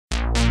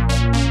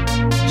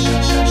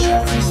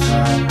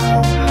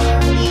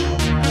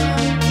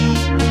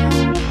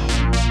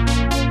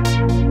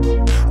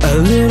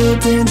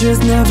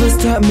just never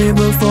stopped me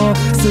before.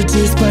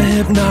 Seduced by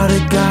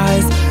hypnotic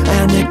guys,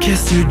 and a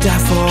kiss you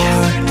die for.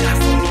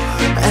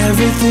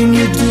 Everything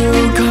you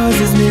do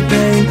causes me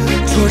pain.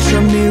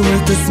 Torture me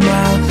with a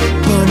smile,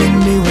 burning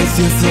me with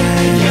your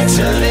flame. You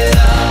turn it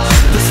up,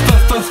 this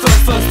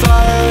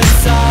fire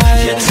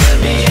inside. you turn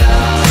me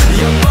up,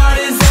 Your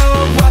body's a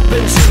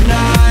weapon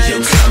tonight. you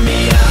turn me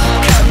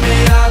up, Cut me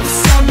up,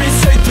 stab me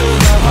straight through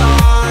the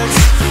heart.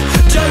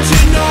 Don't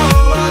you know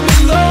I'm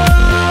in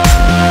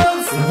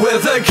love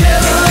with a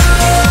killer?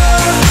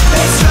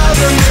 It's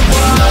driving me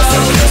wild.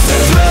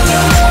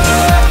 Thriller,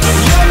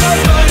 you're my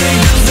burning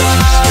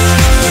desire.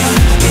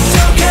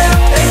 Don't care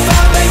if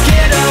I make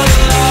it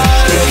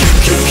alive.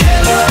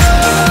 Killer,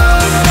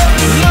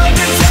 love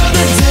me till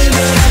the day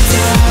that I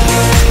die.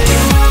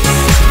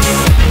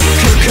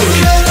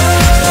 Killer,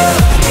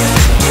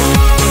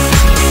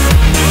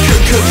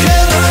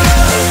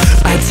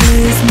 I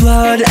taste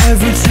blood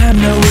every time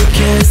that we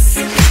kiss.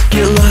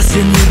 Get lost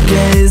in your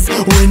gaze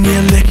when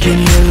you're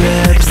licking your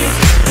lips.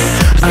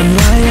 I'm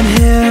lying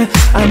here,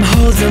 I'm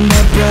holding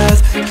my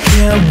breath.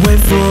 Can't wait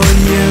for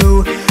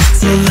you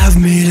to love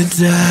me to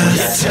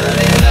death. turn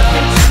it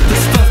up.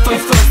 This